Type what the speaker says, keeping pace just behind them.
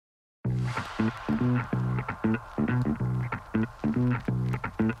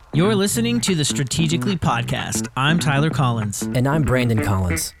You're listening to the Strategically Podcast. I'm Tyler Collins. And I'm Brandon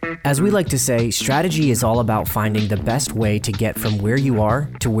Collins. As we like to say, strategy is all about finding the best way to get from where you are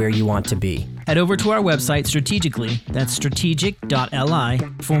to where you want to be. Head over to our website, Strategically, that's strategic.li,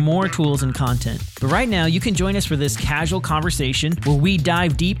 for more tools and content. But right now, you can join us for this casual conversation where we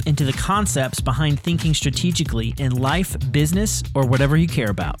dive deep into the concepts behind thinking strategically in life, business, or whatever you care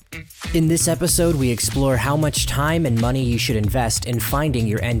about. In this episode, we explore how much time and money you should invest in finding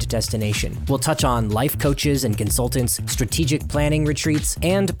your end destination. We'll touch on life coaches and consultants, strategic planning retreats,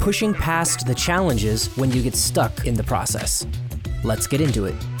 and pushing past the challenges when you get stuck in the process. Let's get into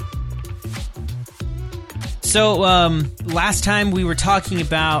it. So last time we were talking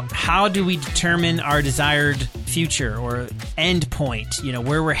about how do we determine our desired future or end point,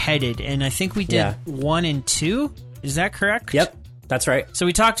 where we're headed. And I think we did 1 and 2. Is that correct? Yep, that's right. So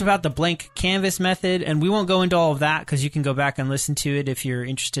we talked about the blank canvas method, and we won't go into all of that because you can go back and listen to it if you're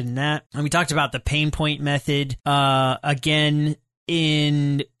interested in that. And we talked about the pain point method.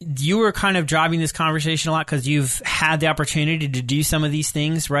 You were kind of driving this conversation a lot because you've had the opportunity to do some of these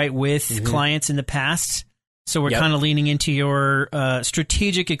things, right, with clients in the past. So we're kind of leaning into your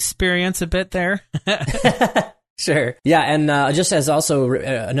strategic experience a bit there. Sure. Yeah, and just as also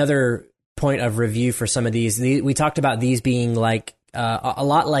another point of review for some of these, we talked about these being like a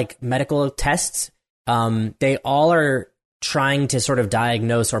lot like medical tests. They all are trying to sort of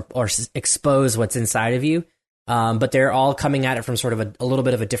diagnose or expose what's inside of you, but they're all coming at it from sort of a little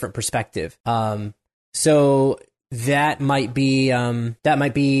bit of a different perspective. So that might be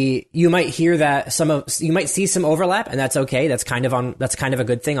you might hear that you might see some overlap, and that's okay. That's kind of a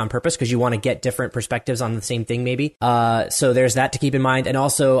good thing on purpose because you want to get different perspectives on the same thing maybe. So there's that to keep in mind. And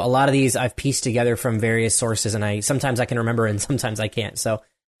also a lot of these I've pieced together from various sources, and sometimes I can remember and sometimes I can't. So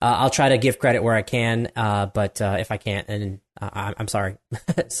I'll try to give credit where I can, but if I can't, and I'm sorry.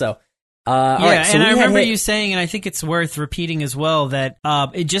 So right, so and I remember you saying, and I think it's worth repeating as well, that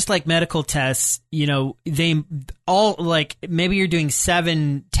just like medical tests, they all, like, maybe you're doing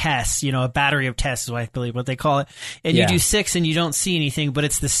 7 tests, a battery of tests is what I believe what they call it, and you do 6 and you don't see anything, but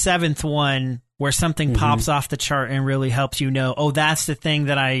it's the 7th one where something pops off the chart and really helps you know, oh, that's the thing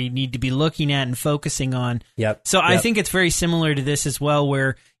that I need to be looking at and focusing on. So I think it's very similar to this as well,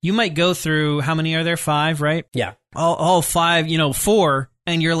 where you might go through, how many are there? 5, right? Yeah. All 5, 4,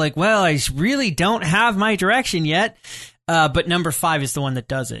 and you're like, well, I really don't have my direction yet. But number 5 is the one that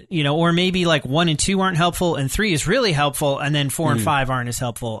does it, or maybe like 1 and 2 aren't helpful and 3 is really helpful. And then 4 and 5 aren't as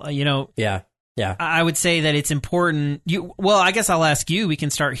helpful, Yeah. I would say that it's important. I guess I'll ask you, we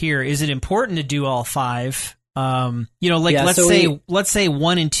can start here. Is it important to do all 5? Let's say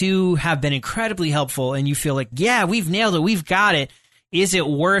 1 and 2 have been incredibly helpful and you feel like, yeah, we've nailed it. We've got it. Is it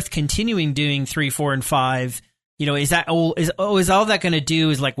worth continuing doing 3, 4, and 5? Is all that going to do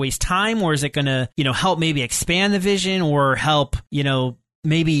is like waste time, or is it going to, help maybe expand the vision or help,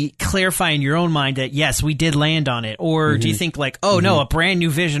 maybe clarify in your own mind that, yes, we did land on it? Or do you think like, no, a brand new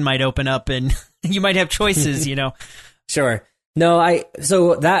vision might open up and you might have choices, Sure. No,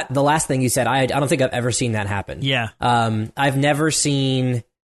 so the last thing you said, I don't think I've ever seen that happen. Yeah. I've never seen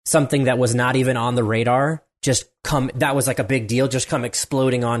something that was not even on the radar that was like a big deal, just come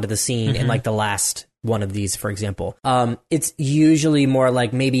exploding onto the scene in like the last one of these, for example. It's usually more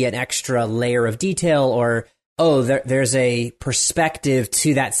like maybe an extra layer of detail, or there's a perspective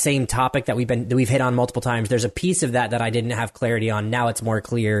to that same topic that we've hit on multiple times. There's a piece of that I didn't have clarity on. Now it's more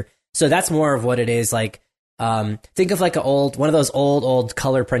clear. So that's more of what it is. Like, think of like one of those old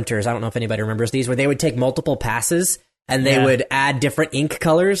color printers. I don't know if anybody remembers these, where they would take multiple passes and they would add different ink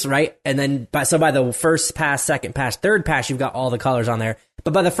colors, right? And then by the first pass, second pass, third pass, you've got all the colors on there.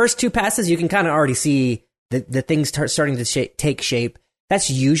 But by the first 2 passes, you can kind of already see the things starting to take shape. That's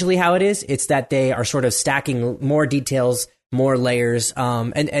usually how it is. It's that they are sort of stacking more details, more layers,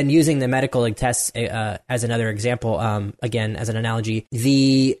 and using the medical tests as another example. Again, as an analogy,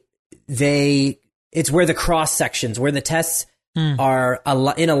 it's where the cross sections, where the tests are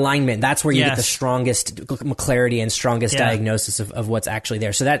in alignment. That's where you get the strongest clarity and strongest diagnosis of what's actually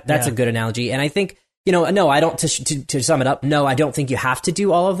there. So that's a good analogy. And I think, no, I don't, to sum it up, no, I don't think you have to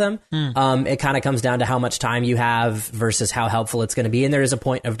do all of them. It kind of comes down to how much time you have versus how helpful it's going to be. And there is a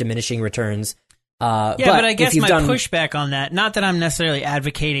point of diminishing returns. But I guess my pushback on that, not that I'm necessarily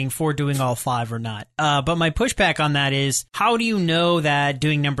advocating for doing all 5 or not, but my pushback on that is, how do you know that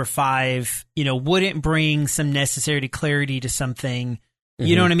doing number 5, wouldn't bring some necessary clarity to something?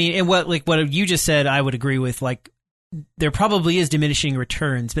 You know what I mean? And what you just said, I would agree with. Like, there probably is diminishing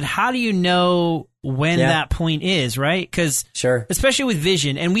returns, but how do you know when that point is, right? Because especially with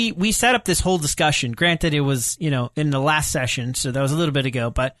vision, and we set up this whole discussion. Granted, it was, in the last session, so that was a little bit ago,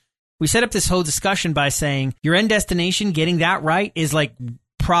 but we set up this whole discussion by saying your end destination, getting that right is like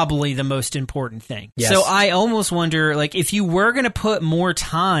probably the most important thing. Yes. So I almost wonder, like, if you were going to put more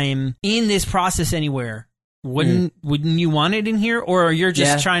time in this process anywhere, wouldn't you want it in here? Or you're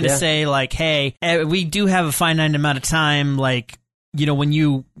just trying to say, like, hey, we do have a finite amount of time, like, when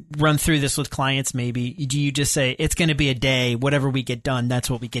you run through this with clients, maybe, do you just say, it's going to be a day, whatever we get done,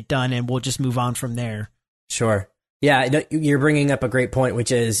 that's what we get done, and we'll just move on from there? Sure. Yeah, you're bringing up a great point,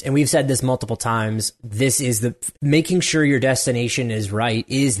 which is, and we've said this multiple times, this is making sure your destination is right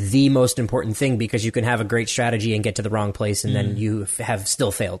is the most important thing, because you can have a great strategy and get to the wrong place, and then you have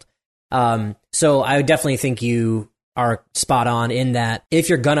still failed. So I would definitely think you are spot on in that if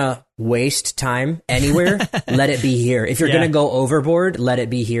you're gonna waste time anywhere, let it be here. If you're gonna go overboard, let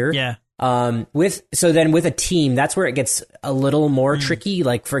it be here. Yeah. With a team, that's where it gets a little more tricky.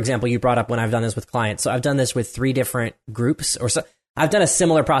 Like, for example, you brought up when I've done this with clients. So I've done this with 3 different groups, or so I've done a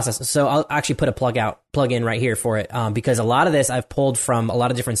similar process. So I'll actually put a plug in right here for it. Because a lot of this I've pulled from a lot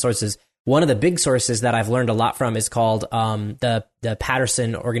of different sources. One of the big sources that I've learned a lot from is called, the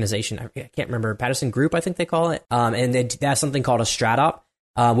Patterson organization. I can't remember, Patterson Group, I think they call it. And they have something called a Stratop,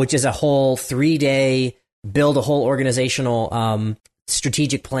 which is a whole 3-day build a whole organizational,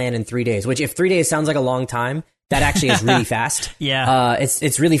 strategic plan in 3 days, which if 3 days sounds like a long time, that actually is really fast.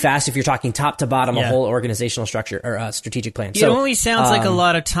 It's really fast if you're talking top to bottom, a whole organizational structure or strategic plan. So, it only sounds like a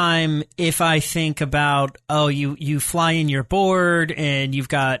lot of time if I think about, you fly in your board and you've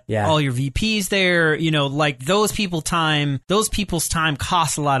got all your VPs there, like those people's time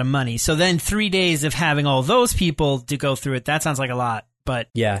costs a lot of money. So then 3 days of having all those people to go through it, that sounds like a lot. But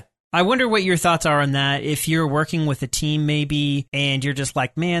I wonder what your thoughts are on that. If you're working with a team maybe, and you're just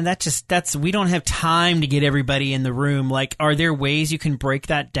like, man, we don't have time to get everybody in the room. Like, are there ways you can break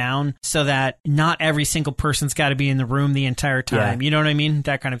that down so that not every single person's got to be in the room the entire time? You know what I mean?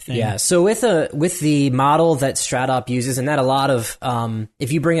 That kind of thing. Yeah. So with the model that Stratop uses, and that a lot of,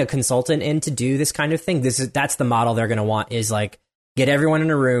 if you bring a consultant in to do this kind of thing, that's the model they're going to want, is like, get everyone in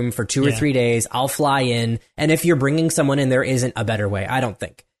a room for 2 or 3 days. I'll fly in. And if you're bringing someone in, there isn't a better way, I don't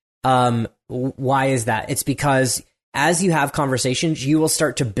think. Why is that? It's because as you have conversations, you will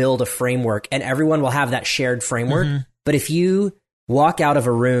start to build a framework, and everyone will have that shared framework. But if you walk out of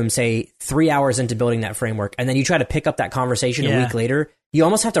a room, say 3 hours into building that framework, and then you try to pick up that conversation a week later, you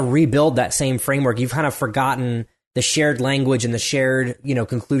almost have to rebuild that same framework. You've kind of forgotten the shared language and the shared,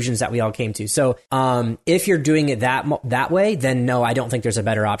 conclusions that we all came to. So, if you're doing it that way, then no, I don't think there's a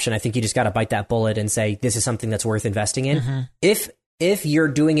better option. I think you just got to bite that bullet and say, this is something that's worth investing in. If you're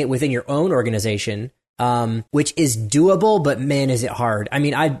doing it within your own organization, which is doable, but man, is it hard. I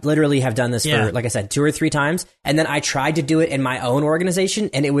mean, I literally have done this for, like I said, 2 or 3 times. And then I tried to do it in my own organization,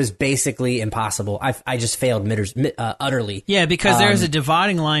 and it was basically impossible. I just failed utterly. Yeah, because there's a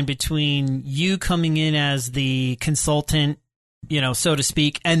dividing line between you coming in as the consultant, so to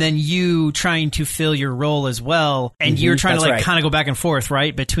speak, and then you trying to fill your role as well. And you're trying to kind of go back and forth,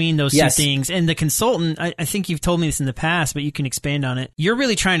 right? Between those two things. And the consultant, I think you've told me this in the past, but you can expand on it. You're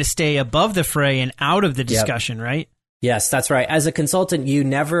really trying to stay above the fray and out of the discussion, right? Yes, that's right. As a consultant, you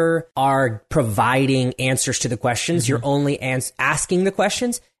never are providing answers to the questions. You're only asking the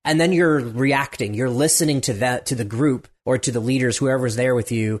questions, and then you're reacting. You're listening to the group or to the leaders, whoever's there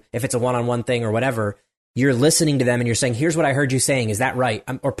with you, if it's a one-on-one thing or whatever. You're listening to them and you're saying, here's what I heard you saying. Is that right?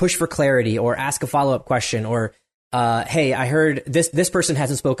 Or push for clarity, or ask a follow-up question, or, hey, I heard this person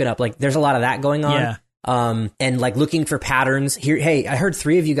hasn't spoken up. Like, there's a lot of that going on. And like looking for patterns here. Hey, I heard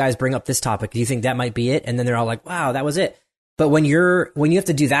 3 of you guys bring up this topic. Do you think that might be it? And then they're all like, wow, that was it. But when you have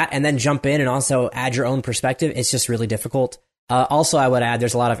to do that and then jump in and also add your own perspective, it's just really difficult. Also, I would add,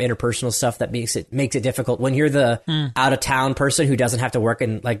 there's a lot of interpersonal stuff that makes it difficult. When you're the out of town person who doesn't have to work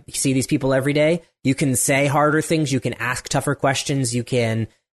and like see these people every day, you can say harder things. You can ask tougher questions. You can, you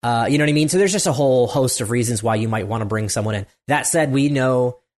know what I mean? So there's just a whole host of reasons why you might want to bring someone in. That said, we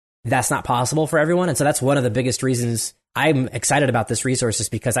know that's not possible for everyone. And so that's one of the biggest reasons I'm excited about this resource, is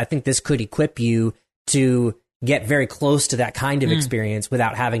because I think this could equip you to get very close to that kind of experience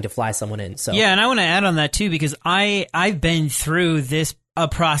without having to fly someone in. So yeah, and I want to add on that too, because I've been through a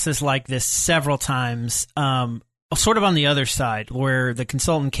process like this several times, sort of on the other side, where the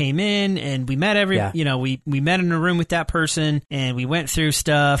consultant came in and we met we met in a room with that person and we went through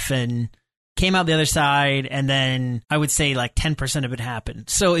stuff and came out the other side, and then I would say like 10% of it happened.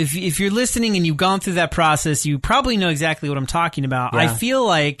 So if you're listening and you've gone through that process, you probably know exactly what I'm talking about. I feel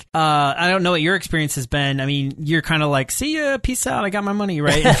like, I don't know what your experience has been. I mean, you're kind of like, see ya, peace out, I got my money,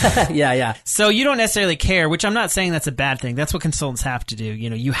 right? Yeah. So you don't necessarily care, which I'm not saying that's a bad thing. That's what consultants have to do.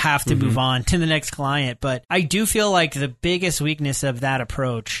 You know, you have to move on to the next client. But I do feel like the biggest weakness of that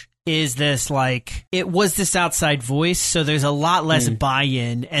approach is this, like, it was this outside voice, so there's a lot less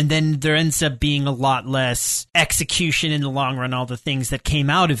buy-in, and then there ends up being a lot less execution in the long run, all the things that came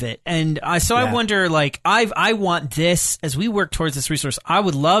out of it. And I wonder, like, I want this, as we work towards this resource, I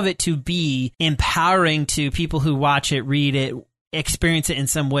would love it to be empowering to people who watch it, read it, experience it in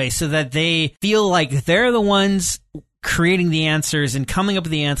some way, so that they feel like they're the ones creating the answers and coming up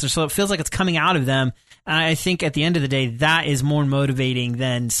with the answers, so it feels like it's coming out of them. I think at the end of the day, that is more motivating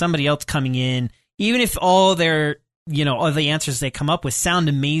than somebody else coming in, even if all their, all the answers they come up with sound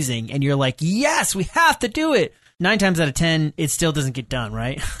amazing, and you're like, yes, we have to do it. 9 times out of 10, it still doesn't get done,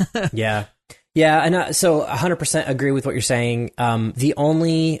 right? Yeah. And so 100% agree with what you're saying.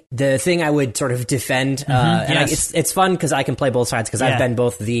 The thing I would sort of defend, it's fun because I can play both sides, because I've been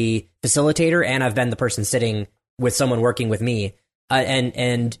both the facilitator and I've been the person sitting with someone working with me.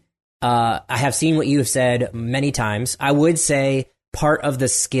 I have seen what you have said many times. I would say part of the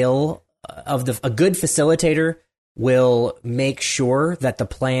skill of a good facilitator will make sure that the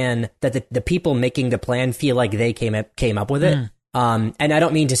plan, that the people making the plan feel like they came up with it. And I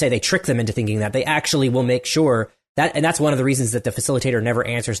don't mean to say they trick them into thinking that. They actually will make sure that, and that's one of the reasons that the facilitator never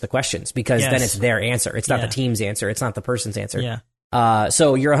answers the questions, because then it's their answer. It's not the team's answer. It's not the person's answer. Yeah.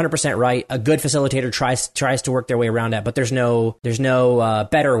 So you're 100% right. A good facilitator tries to work their way around that, but there's no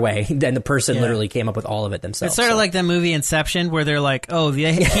better way than the person literally came up with all of it themselves. It's sort of like that movie Inception, where they're like, oh, he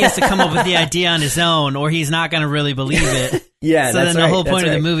has to come up with the idea on his own, or he's not going to really believe it. Yeah, so then the whole point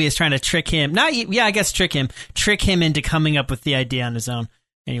of the movie is trying to trick him. Trick him into coming up with the idea on his own.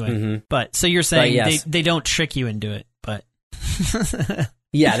 Anyway, but so you're saying they don't trick you into it, but.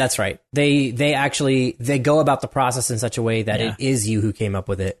 Yeah, that's right. They go about the process in such a way that it is you who came up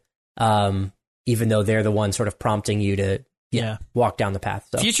with it, even though they're the one sort of prompting you to walk down the path.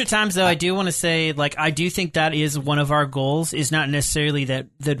 So. Future times, though, I do want to say, like, I do think that is one of our goals, is not necessarily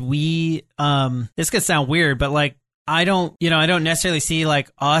that we, this could sound weird, but like, I don't necessarily see like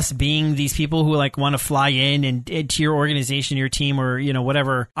us being these people who like want to fly in and to your organization, your team, or,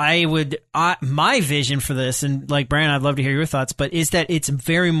 whatever. My vision for this, and like, Brian, I'd love to hear your thoughts, but is that it's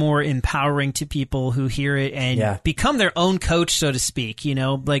very more empowering to people who hear it and become their own coach, so to speak,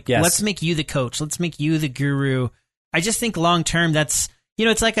 let's make you the coach. Let's make you the guru. I just think long term, that's,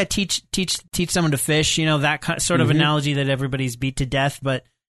 it's like I teach someone to fish, that sort of analogy that everybody's beat to death, but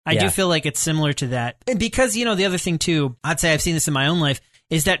I do feel like it's similar to that. And because, the other thing too, I'd say I've seen this in my own life,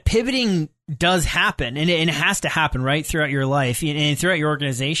 is that pivoting does happen, and it has to happen, right, throughout your life and throughout your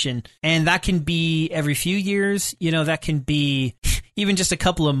organization. And that can be every few years, that can be even just a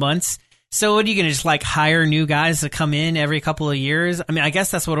couple of months. So what are you going to just like hire new guys to come in every couple of years? I mean, I guess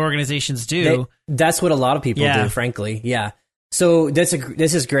that's what organizations do. That's what a lot of people do, frankly. Yeah. So this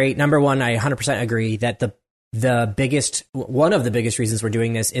is great. Number one, I 100% agree that one of the biggest reasons we're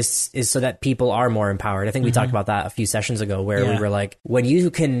doing this is so that people are more empowered. I think we talked about that a few sessions ago, where we were like, when you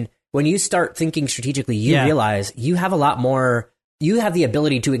start thinking strategically, you realize you have the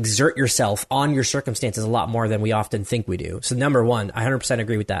ability to exert yourself on your circumstances a lot more than we often think we do. So number one, I 100%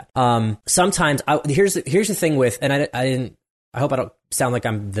 agree with that. Sometimes here's the thing with, and I hope I don't sound like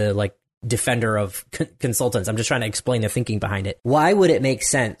I'm the like defender of consultants. I'm just trying to explain the thinking behind it. Why would it make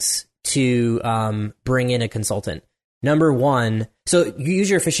sense to bring in a consultant? Number one, so you use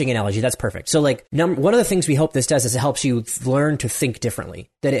your fishing analogy. That's perfect. So like one of the things we hope this does is it helps you learn to think differently,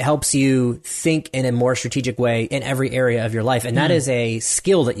 that it helps you think in a more strategic way in every area of your life. And that is a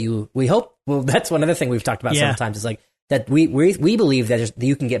skill that we hope, well, that's one other thing we've talked about sometimes, is like that we believe that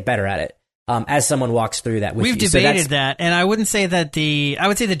you can get better at it. As someone walks through that with you. We've debated that, and I wouldn't say that I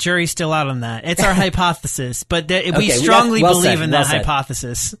would say the jury's still out on that. It's our hypothesis, but we strongly believe in that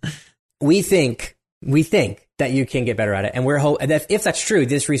hypothesis. We think that you can get better at it, and if that's true,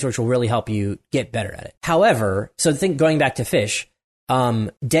 this research will really help you get better at it. However, going back to fish,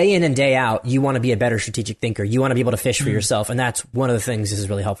 day in and day out, you want to be a better strategic thinker. You want to be able to fish for yourself, and that's one of the things this is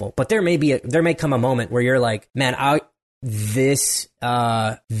really helpful. But there may come a moment where you're like, man,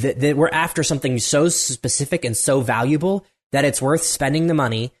 that we're after something so specific and so valuable that it's worth spending the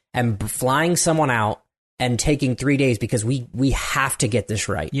money and flying someone out and taking 3 days because we have to get this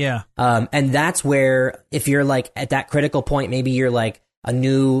right. Yeah. And that's where, if you're like at that critical point, maybe you're like, a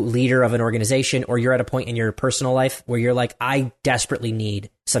new leader of an organization, or you're at a point in your personal life where you're like, I desperately need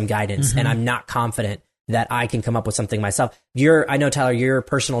some guidance and I'm not confident that I can come up with something myself. I know, Tyler, your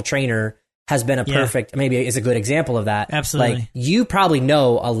personal trainer has been a perfect, maybe is a good example of that. Absolutely. Like, you probably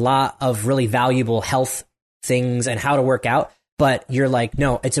know a lot of really valuable health things and how to work out, but you're like,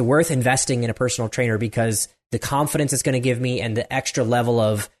 no, it's worth investing in a personal trainer because the confidence it's going to give me and the extra level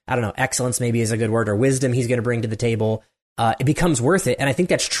of, I don't know, excellence maybe is a good word, or wisdom he's going to bring to the table. It becomes worth it. And I think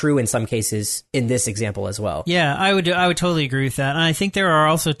that's true in some cases in this example as well. Yeah, I would totally agree with that. And I think there are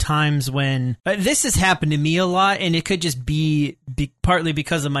also times when this has happened to me a lot, and it could just be partly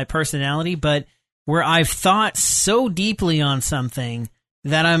because of my personality, but where I've thought so deeply on something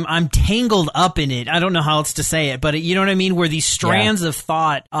that I'm tangled up in it. I don't know how else to say it, but you know what I mean? Where these strands of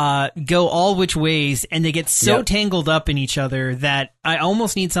thought go all which ways, and they get so tangled up in each other that I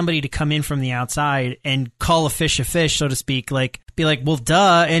almost need somebody to come in from the outside and call a fish, so to speak. Like, be like, well,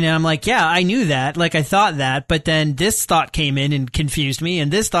 duh. And I'm like, yeah, I knew that. Like, I thought that, but then this thought came in and confused me, and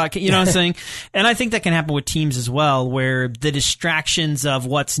this thought, you know what I'm saying? And I think that can happen with teams as well, where the distractions of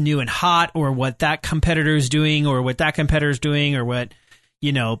what's new and hot, or what that competitor is doing, or what that competitor is doing, or what,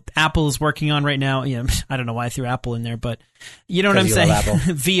 you know, Apple is working on right now. You know, I don't know why I threw Apple in there, but you know what I'm saying?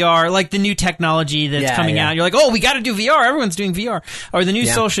 VR, like the new technology that's coming out. You're like, oh, we got to do VR. Everyone's doing VR. Or the new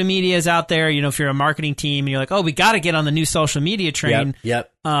social media is out there. You know, if you're a marketing team and you're like, oh, we got to get on the new social media train.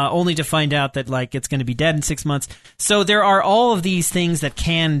 Only to find out that like it's going to be dead in 6 months. So there are all of these things that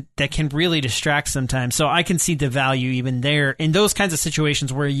can really distract sometimes. So I can see the value even there in those kinds of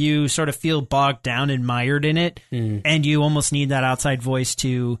situations where you sort of feel bogged down and mired in it, and you almost need that outside voice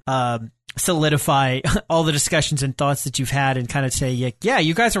to solidify all the discussions and thoughts that you've had and kind of say, yeah,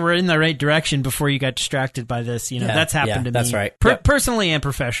 you guys were in the right direction before you got distracted by this. You know, that's happened to me. That's right. Personally and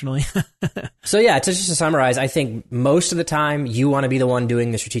professionally. So just to summarize, I think most of the time you want to be the one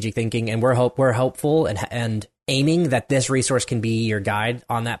doing the strategic thinking, and we're hopeful and aiming that this resource can be your guide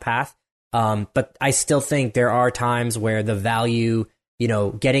on that path. But I still think there are times where the value, you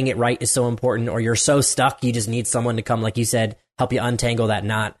know, getting it right is so important, or you're so stuck, you just need someone to come, like you said, help you untangle that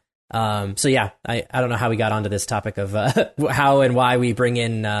knot. I don't know how we got onto this topic of how and why we bring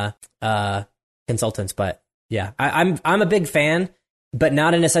in consultants, but I'm a big fan, but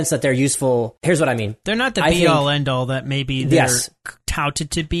not in a sense that they're usable. Here's what I mean. They're not the be-all, end-all that maybe they're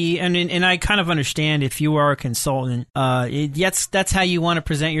touted to be. And I kind of understand if you are a consultant, that's how you want to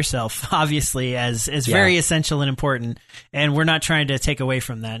present yourself, obviously, as very essential and important. And we're not trying to take away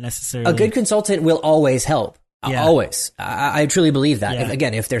from that necessarily. A good consultant will always help. Always. I truly believe that.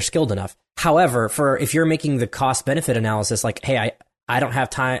 If they're skilled enough. However, if you're making the cost benefit analysis, like, hey, I don't have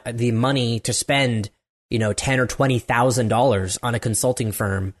the money to spend, you know, $10,000 or $20,000 on a consulting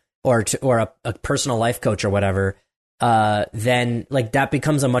firm or a personal life coach or whatever, then like that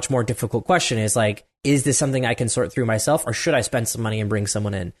becomes a much more difficult question. Is like, is this something I can sort through myself, or should I spend some money and bring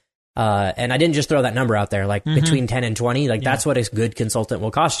someone in? And I didn't just throw that number out there, like between 10 and 20, like that's what a good consultant will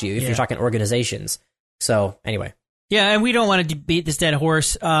cost you if you're talking organizations. So anyway. Yeah, and we don't want to beat this dead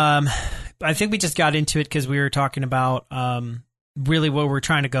horse. I think we just got into it because we were talking about really where we're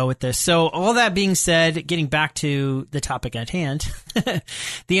trying to go with this. So all that being said, getting back to the topic at hand,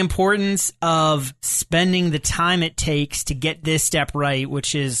 the importance of spending the time it takes to get this step right,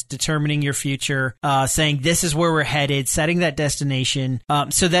 which is determining your future, saying this is where we're headed, setting that destination,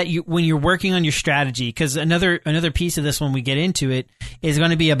 so that when you're working on your strategy, because another piece of this when we get into it is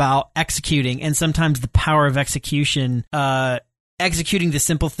going to be about executing, and sometimes the power of execution, executing the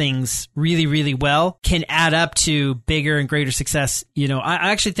simple things really, really well can add up to bigger and greater success. You know, I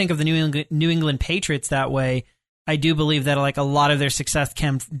actually think of the New England Patriots that way. I do believe that like a lot of their success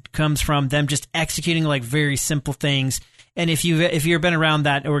comes from them just executing like very simple things. And if you've been around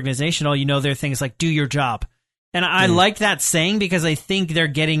that organization, all you know, there are things like do your job. And I like that saying because I think they're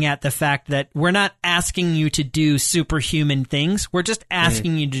getting at the fact that we're not asking you to do superhuman things. We're just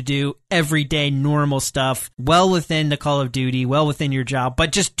asking you to do everyday normal stuff well within the call of duty, well within your job,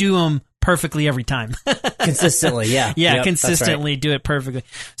 but just do them perfectly every time. Consistently, yeah. Yeah, consistently do it perfectly.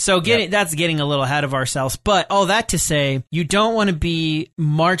 So that's getting a little ahead of ourselves. But all that to say, you don't want to be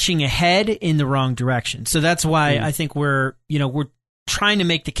marching ahead in the wrong direction. So that's why I think we're trying to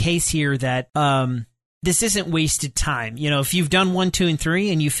make the case here that this isn't wasted time. You know, if you've done 1, 2, and 3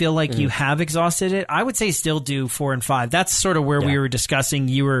 and you feel like you have exhausted it, I would say still do 4 and 5. That's sort of where we were discussing.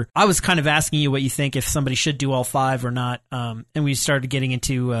 I was kind of asking you what you think if somebody should do all 5 or not. And we started getting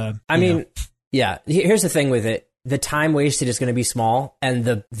into, here's the thing with it. The time wasted is going to be small, and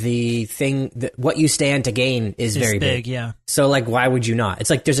the thing what you stand to gain is very big. Yeah. So like, why would you not? It's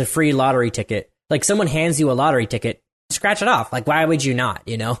like there's a free lottery ticket. Like someone hands you a lottery ticket. scratch it off. Like, why would you not,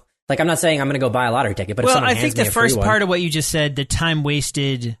 you know? Like, I'm not saying I'm going to go buy a lottery ticket, but if someone I hands think me the a free first one, part of what you just said, the time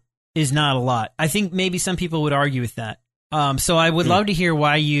wasted is not a lot. I think maybe some people would argue with that. So I would love to hear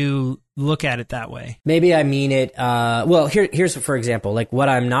why you look at it that way. maybe I mean it. Well, here's for example, like what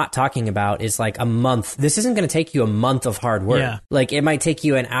I'm not talking about is like a month. This isn't going to take you a month of hard work. Yeah. Like it might take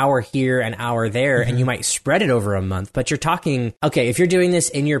you an hour here, an hour there, and you might spread it over a month. But you're talking, okay, if you're doing this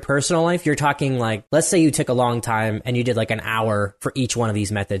in your personal life, you're talking like, let's say you took a long time and you did like an hour for each one of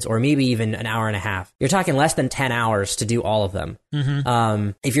these methods, or maybe even an hour and a half. You're talking less than 10 hours to do all of them.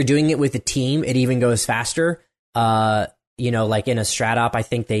 If you're doing it with a team, it even goes faster. You know, like in a strat op, I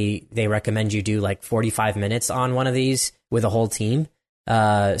think they recommend you do like 45 minutes on one of these with a whole team.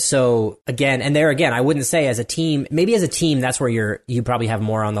 So again, I wouldn't say as a team, maybe as a team, that's where you probably have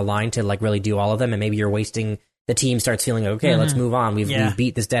more on the line to like really do all of them. And maybe you're wasting, the team starts feeling, okay, let's move on. We've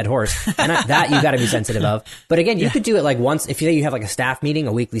beat this dead horse. And that you got to be sensitive of. But again, you could do it like once, if you have like a staff meeting,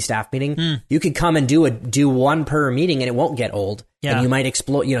 a weekly staff meeting, you could come and do one per meeting and it won't get old. Yeah. And you might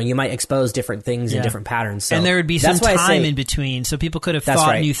expose different things and different patterns. So and there would be some time in between, so people could have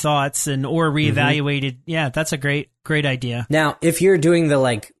thought new thoughts or reevaluated. Yeah, that's a great idea. Now, if you're doing the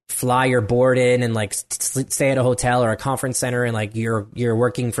like fly your board in and like stay at a hotel or a conference center and like you're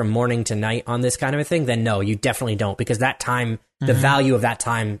working from morning to night on this kind of a thing, then no, you definitely don't, because that time, the value of that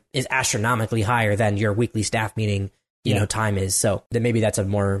time is astronomically higher than your weekly staff meeting. You know, time is. So then maybe that's a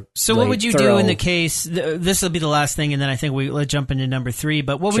more. So what would you do in the case? This will be the last thing, and then I think let's jump into number 3.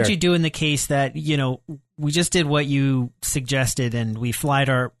 But what would you do in the case that, you know, we just did what you suggested, and we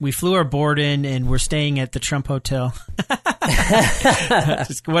flew our board in, and we're staying at the Trump Hotel,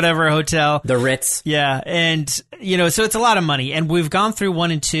 just whatever hotel, the Ritz. Yeah, and you know, so it's a lot of money, and we've gone through 1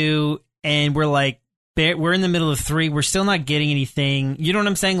 and 2, and we're like. We're in the middle of 3. We're still not getting anything. You know what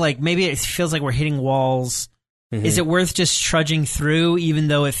I'm saying? Like maybe it feels like we're hitting walls. Is it worth just trudging through, even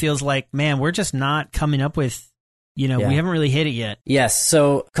though it feels like, man, we're just not coming up with, we haven't really hit it yet? Yes.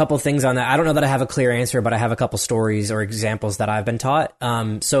 So a couple things on that. I don't know that I have a clear answer, but I have a couple stories or examples that I've been taught.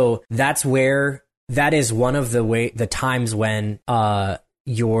 So that is one of the times when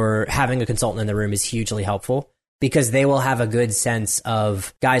you're having a consultant in the room is hugely helpful, because they will have a good sense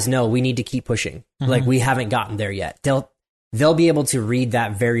of, guys, no, we need to keep pushing. Like we haven't gotten there yet. They'll be able to read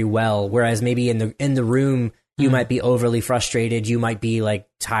that very well. Whereas maybe in the room, you might be overly frustrated. You might be like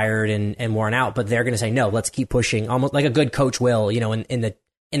tired and worn out, but they're going to say, no, let's keep pushing, almost like a good coach will, in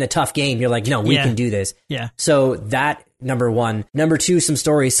the tough game. You're like, no, we can do this. Yeah. So that, number 1. Number 2, some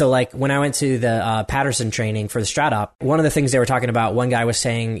stories. So like when I went to the Patterson training for the strat op, one of the things they were talking about, one guy was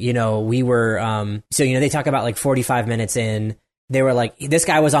saying, we were, they talk about like 45 minutes in, they were like, this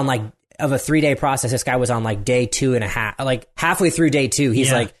guy was on like, of a 3-day process, this guy was on like day 2.5, like halfway through day 2.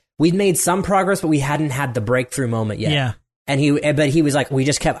 He's like, we'd made some progress, but we hadn't had the breakthrough moment yet. Yeah. And he was like,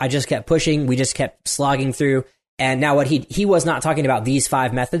 I just kept pushing. We just kept slogging through. And now he was not talking about these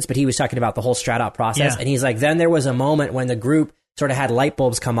 5 methods, but he was talking about the whole strat op process. Yeah. And he's like, then there was a moment when the group sort of had light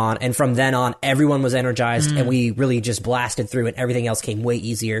bulbs come on. And from then on, everyone was energized and we really just blasted through and everything else came way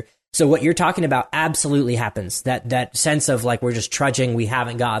easier. So what you're talking about absolutely happens. That sense of like, we're just trudging. We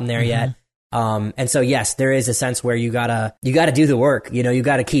haven't gotten there yet. And so, yes, there is a sense where you gotta do the work. You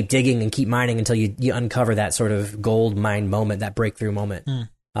gotta keep digging and keep mining until you uncover that sort of gold mine moment, that breakthrough moment.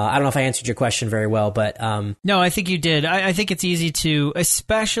 I don't know if I answered your question very well, but... No, I think you did. I think it's easy to,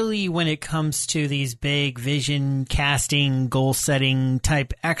 especially when it comes to these big vision casting, goal setting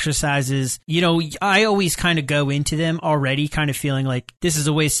type exercises, I always kind of go into them already kind of feeling like this is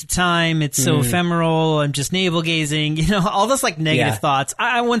a waste of time. It's so ephemeral. I'm just navel gazing, all those like negative thoughts.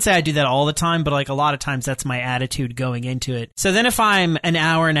 I wouldn't say I do that all the time, but like a lot of times that's my attitude going into it. So then if I'm an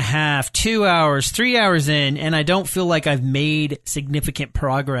hour and a half, 2 hours, 3 hours in, and I don't feel like I've made significant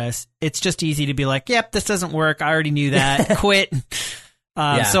progress, it's just easy to be like, yep, this doesn't work. I already knew that. Quit.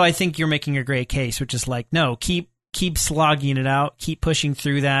 So I think you're making a great case, which is like, no, keep slogging it out. Keep pushing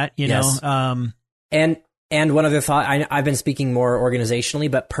through that, know. And one other thought, I've been speaking more organizationally,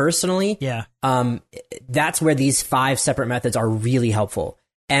 but personally, that's where these 5 separate methods are really helpful.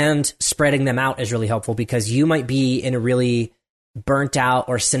 And spreading them out is really helpful, because you might be in a really burnt out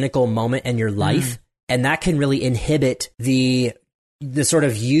or cynical moment in your life, and that can really inhibit the sort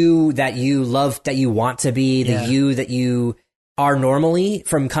of you that you love, that you want to be, the you that you are normally,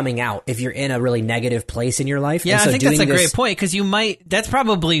 from coming out if you're in a really negative place in your life. Yeah, so I think that's a great point, because that's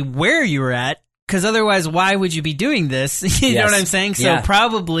probably where you were at, because otherwise why would you be doing this? You know what I'm saying? So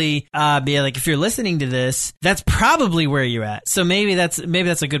probably be like, if you're listening to this, that's probably where you're at. So maybe that's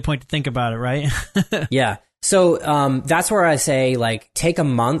a good point to think about it, right? Yeah. So that's where I say, like, take a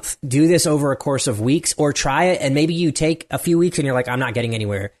month, do this over a course of weeks, or try it, and maybe you take a few weeks and you're like, I'm not getting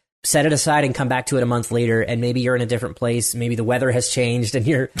anywhere. Set it aside and come back to it a month later, and maybe you're in a different place. Maybe the weather has changed, and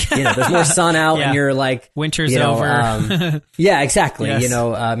there's more sun out, and you're like, winter's over. Yeah, exactly.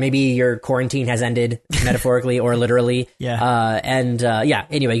 Yes. Maybe your quarantine has ended, metaphorically or literally. Yeah.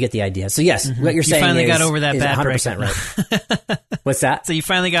 Anyway, you get the idea. So yes, what you're saying finally is, got over that is bad 100% right. What's that? So you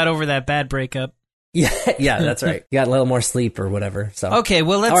finally got over that bad breakup. Yeah, that's right. You got a little more sleep or whatever. So okay,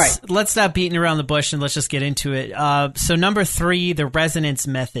 well let's stop beating around the bush and let's just get into it. So number 3, the resonance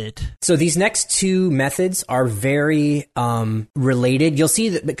method. So these next 2 methods are very related. You'll see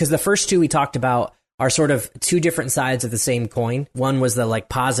that because the first 2 we talked about are sort of 2 different sides of the same coin. One was the like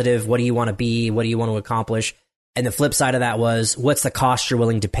positive, what do you want to be, what do you want to accomplish, and the flip side of that was what's the cost you're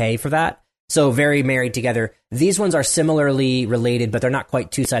willing to pay for that. So very married together. These ones are similarly related, but they're not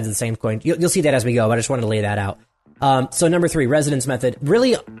quite 2 sides of the same coin. You'll see that as we go, but I just wanted to lay that out. So number 3, resonance method.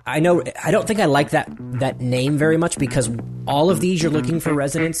 Really, I don't think I like that name very much because all of these you're looking for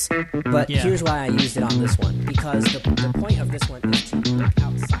resonance, but here's why I used it on this one. Because the point of this one is to look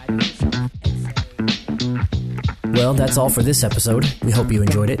outside of yourself and say... Well, that's all for this episode. We hope you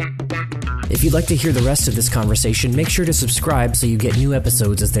enjoyed it. If you'd like to hear the rest of this conversation, make sure to subscribe so you get new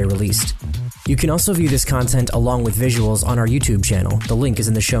episodes as they're released. You can also view this content along with visuals on our YouTube channel. The link is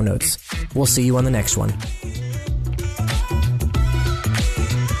in the show notes. We'll see you on the next one.